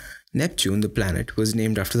bad. Neptune, the planet, was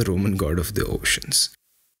named after the Roman god of the oceans.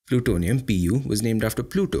 Plutonium, Pu, was named after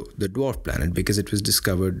Pluto, the dwarf planet, because it was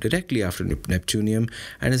discovered directly after Neptunium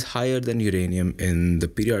and is higher than uranium in the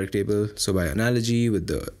periodic table, so by analogy with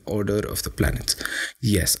the order of the planets.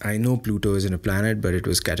 Yes, I know Pluto isn't a planet, but it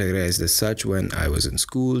was categorized as such when I was in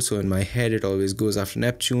school, so in my head it always goes after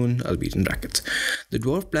Neptune, albeit in brackets. The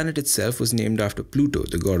dwarf planet itself was named after Pluto,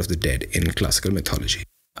 the god of the dead in classical mythology.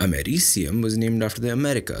 Americium was named after the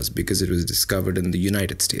Americas because it was discovered in the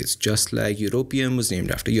United States, just like Europium was named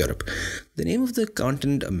after Europe. The name of the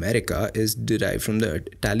continent America is derived from the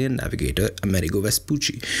Italian navigator Amerigo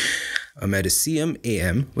Vespucci. Americium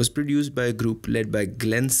AM was produced by a group led by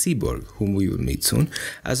Glenn Seaborg, whom we will meet soon,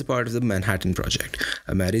 as a part of the Manhattan Project.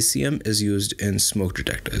 Americium is used in smoke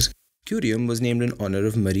detectors. Curium was named in honor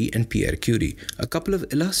of Marie and Pierre Curie, a couple of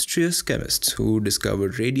illustrious chemists who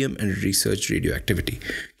discovered radium and researched radioactivity.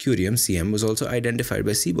 Curium CM was also identified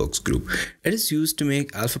by Seaborg's group. It is used to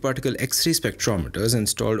make alpha particle X-ray spectrometers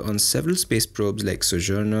installed on several space probes like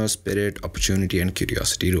Sojourner, Spirit, Opportunity, and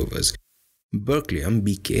Curiosity rovers. Berkelium,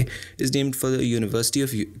 BK, is named for the University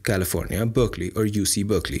of California, Berkeley, or UC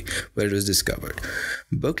Berkeley, where it was discovered.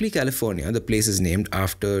 Berkeley, California, the place is named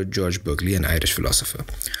after George Berkeley, an Irish philosopher.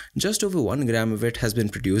 Just over 1 gram of it has been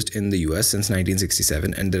produced in the US since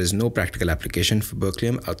 1967, and there is no practical application for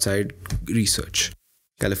berkelium outside research.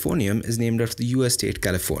 Californium is named after the US state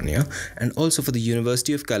California and also for the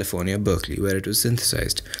University of California, Berkeley, where it was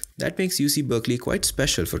synthesized. That makes UC Berkeley quite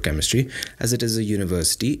special for chemistry, as it is a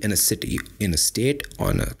university in a city, in a state,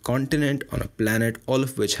 on a continent, on a planet, all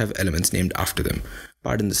of which have elements named after them.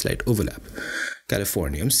 Pardon the slight overlap.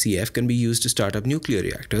 Californium, CF, can be used to start up nuclear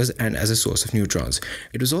reactors and as a source of neutrons.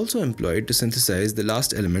 It was also employed to synthesize the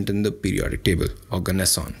last element in the periodic table,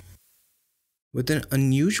 Oganesson. With an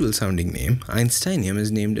unusual sounding name, Einsteinium is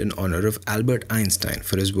named in honor of Albert Einstein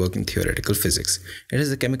for his work in theoretical physics. It has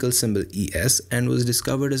a chemical symbol ES and was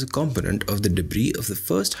discovered as a component of the debris of the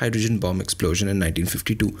first hydrogen bomb explosion in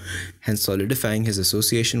 1952, hence solidifying his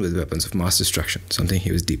association with weapons of mass destruction, something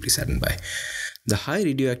he was deeply saddened by. The high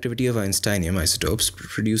radioactivity of Einsteinium isotopes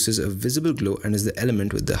produces a visible glow and is the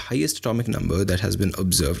element with the highest atomic number that has been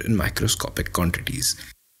observed in microscopic quantities.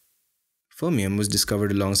 Fermium was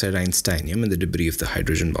discovered alongside Einsteinium in the debris of the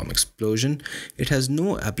hydrogen bomb explosion. It has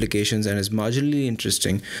no applications and is marginally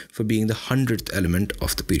interesting for being the 100th element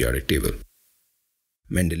of the periodic table.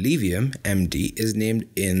 Mendelevium, MD, is named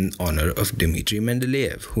in honor of Dmitry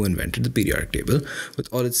Mendeleev, who invented the periodic table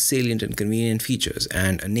with all its salient and convenient features,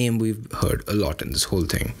 and a name we've heard a lot in this whole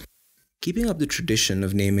thing. Keeping up the tradition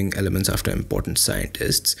of naming elements after important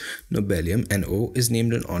scientists, Nobelium, NO, is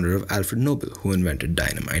named in honor of Alfred Nobel, who invented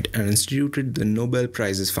dynamite and instituted the Nobel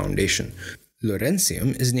Prizes Foundation.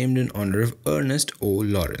 Lawrencium is named in honor of Ernest O.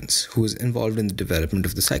 Lawrence, who was involved in the development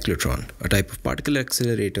of the cyclotron, a type of particle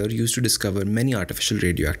accelerator used to discover many artificial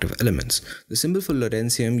radioactive elements. The symbol for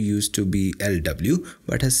Lawrencium used to be LW,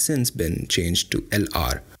 but has since been changed to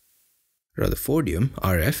LR. Rutherfordium,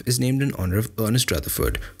 RF, is named in honor of Ernest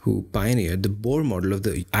Rutherford, who pioneered the Bohr model of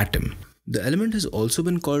the atom. The element has also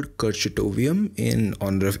been called Kurchatovium in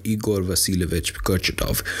honor of Igor Vasilyevich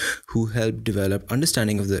Kurchatov, who helped develop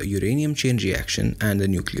understanding of the uranium chain reaction and the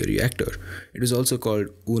nuclear reactor. It is also called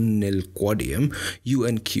Unilquadium,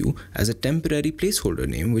 UNQ, as a temporary placeholder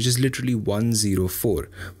name, which is literally 104,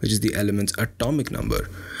 which is the element's atomic number.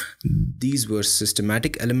 These were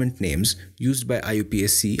systematic element names used by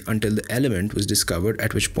IUPAC until the element was discovered,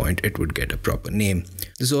 at which point it would get a proper name.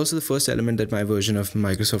 This is also the first element that my version of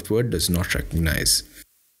Microsoft Word does not recognize.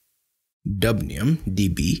 Dubnium,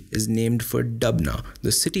 Db, is named for Dubna,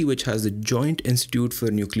 the city which has the Joint Institute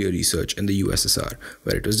for Nuclear Research in the USSR,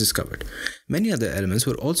 where it was discovered. Many other elements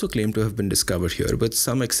were also claimed to have been discovered here, but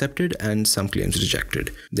some accepted and some claims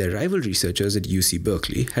rejected. Their rival researchers at UC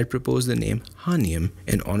Berkeley had proposed the name Hahnium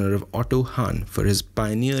in honor of Otto Hahn for his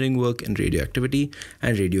pioneering work in radioactivity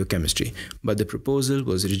and radiochemistry, but the proposal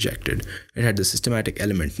was rejected. It had the systematic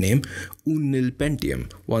element name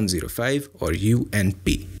Unilpentium 105 or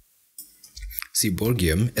UNP.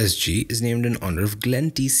 Seaborgium, Sg, is named in honor of Glenn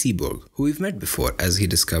T. Seaborg, who we've met before as he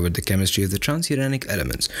discovered the chemistry of the transuranic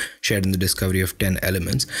elements, shared in the discovery of 10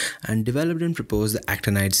 elements, and developed and proposed the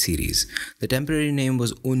actinide series. The temporary name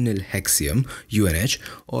was Unilhexium, UNH,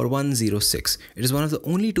 or 106. It is one of the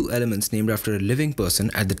only 2 elements named after a living person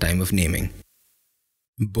at the time of naming.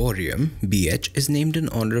 Bohrium, BH, is named in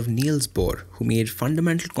honor of Niels Bohr, who made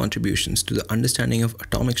fundamental contributions to the understanding of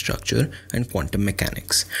atomic structure and quantum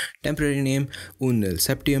mechanics. Temporary name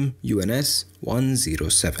Unilseptium, UNS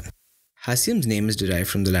 107. Hassium's name is derived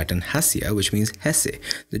from the Latin Hassia, which means Hesse,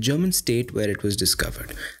 the German state where it was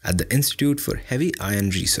discovered, at the Institute for Heavy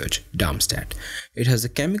Ion Research, Darmstadt. It has the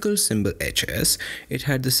chemical symbol HS, it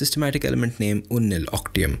had the systematic element name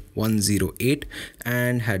Uniloctium 108,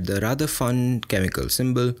 and had the rather fun chemical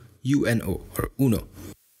symbol UNO or UNO.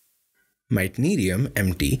 Meitnerium,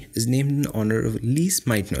 MT, is named in honor of Lise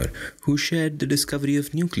Meitner, who shared the discovery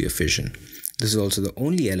of nuclear fission. This is also the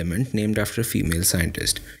only element named after a female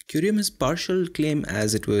scientist. Curium has partial claim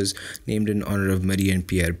as it was named in honor of Marie and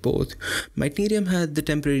Pierre both. Meitnerium had the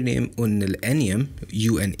temporary name Unilenium,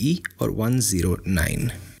 UNE, or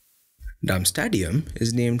 109. Darmstadtium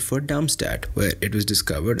is named for Darmstadt, where it was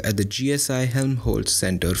discovered at the GSI Helmholtz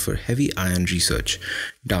Center for Heavy Ion Research.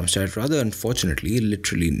 Darmstadt, rather unfortunately,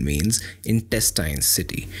 literally means intestine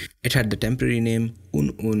city. It had the temporary name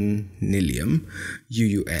Ununilium,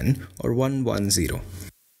 UUN, or 110.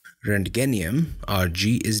 Röntgenium,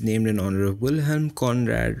 Rg, is named in honor of Wilhelm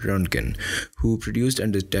Conrad Röntgen, who produced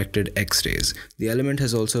and detected X-rays. The element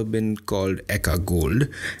has also been called Eka Gold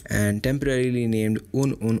and temporarily named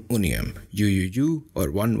Ununium, UUU,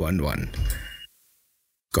 or 111.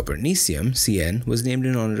 Copernicium, Cn, was named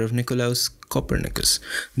in honor of Nicolaus Copernicus,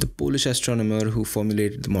 the Polish astronomer who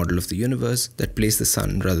formulated the model of the universe that placed the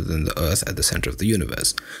sun rather than the earth at the center of the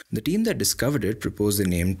universe. The team that discovered it proposed the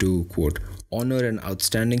name to, quote, honor an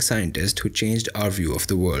outstanding scientist who changed our view of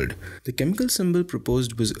the world. The chemical symbol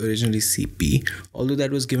proposed was originally Cp, although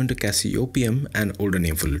that was given to Cassiopium, an older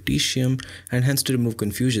name for lutetium, and hence to remove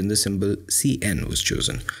confusion the symbol Cn was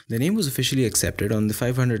chosen. The name was officially accepted on the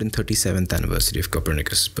 537th anniversary of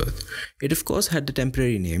Copernicus' birth. It of course had the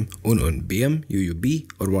temporary name Ununbium,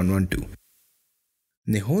 UUB, or 112.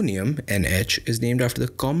 Nihonium, NH, is named after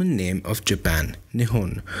the common name of Japan,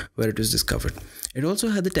 Nihon, where it was discovered. It also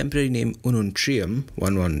had the temporary name Ununtrium,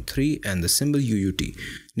 113, and the symbol UUT.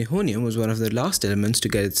 Nihonium was one of the last elements to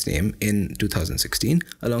get its name in 2016,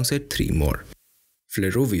 alongside 3 more.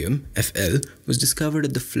 Flerovium, Fl, was discovered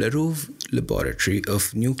at the Flerov Laboratory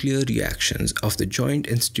of Nuclear Reactions of the Joint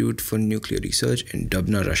Institute for Nuclear Research in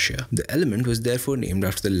Dubna, Russia. The element was therefore named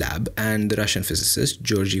after the lab and the Russian physicist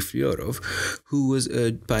Georgy Flerov, who was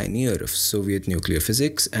a pioneer of Soviet nuclear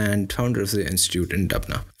physics and founder of the institute in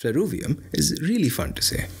Dubna. Flerovium is really fun to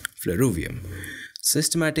say. Flerovium.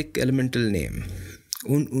 Systematic elemental name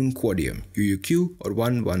Unquadium, UUQ, or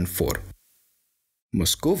 114.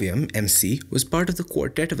 Moscovium, MC, was part of the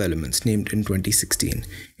quartet of elements named in 2016.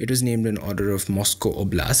 It was named in honor of Moscow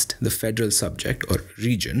Oblast, the federal subject or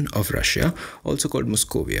region of Russia, also called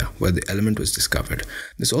Moscovia, where the element was discovered.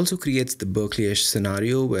 This also creates the Berkeley-ish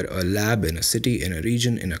scenario where a lab in a city, in a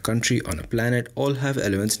region, in a country, on a planet all have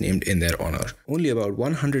elements named in their honor. Only about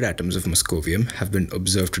 100 atoms of Moscovium have been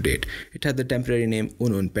observed to date. It had the temporary name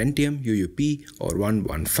Ununpentium, UUP, or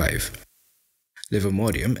 115.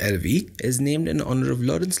 Livermorium, LV, is named in honor of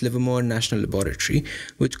Lawrence Livermore National Laboratory,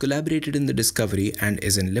 which collaborated in the discovery and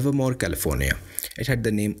is in Livermore, California. It had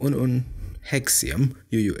the name Ununhexium,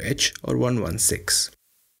 UUH, or 116.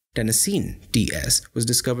 Tennessine, TS, was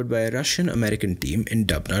discovered by a Russian-American team in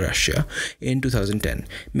Dubna, Russia in 2010,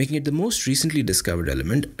 making it the most recently discovered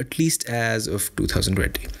element, at least as of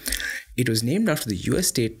 2020. It was named after the US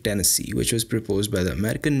state Tennessee, which was proposed by the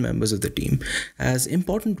American members of the team, as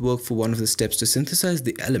important work for one of the steps to synthesize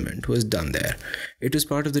the element was done there. It was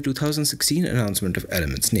part of the 2016 announcement of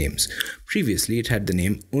elements names. Previously, it had the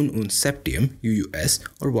name Unseptium, UUS,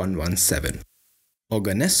 or 117.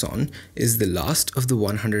 Oganesson is the last of the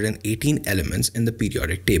 118 elements in the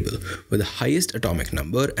periodic table, with the highest atomic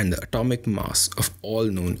number and the atomic mass of all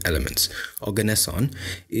known elements. Oganesson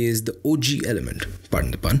is the OG element.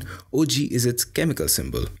 Pardon the pun. OG is its chemical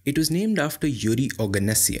symbol. It was named after Yuri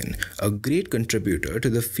Oganesson, a great contributor to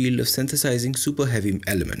the field of synthesizing super heavy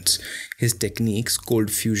elements. His techniques, cold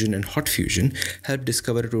fusion and hot fusion, helped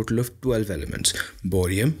discover a total of 12 elements: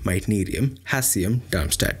 borium, meitnerium, hassium,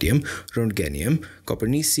 darmstadtium, roentgenium,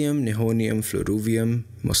 copernicium, nihonium, fluoruvium,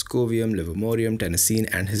 moscovium, livermorium, tennessine,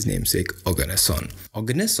 and his namesake Oganesson.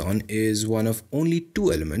 Oganesson is one of only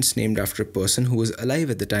 2 elements named after a person who was alive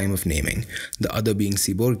at the time of naming, the other being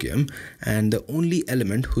seaborgium, and the only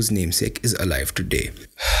element whose namesake is alive today.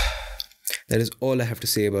 That is all I have to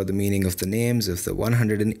say about the meaning of the names of the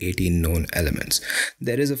 118 known elements.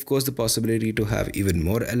 There is of course the possibility to have even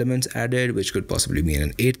more elements added, which could possibly mean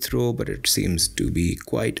an 8th row, but it seems to be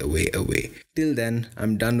quite a way away. Till then,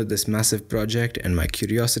 I'm done with this massive project and my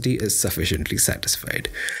curiosity is sufficiently satisfied.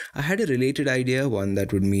 I had a related idea, one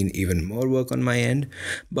that would mean even more work on my end,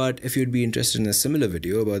 but if you'd be interested in a similar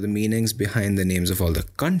video about the meanings behind the names of all the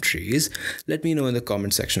countries, let me know in the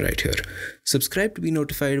comment section right here. Subscribe to be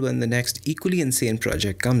notified when the next equally insane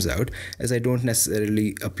project comes out, as I don't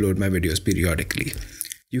necessarily upload my videos periodically.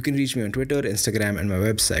 You can reach me on Twitter, Instagram, and my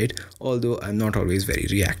website, although I'm not always very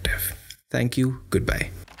reactive. Thank you, goodbye.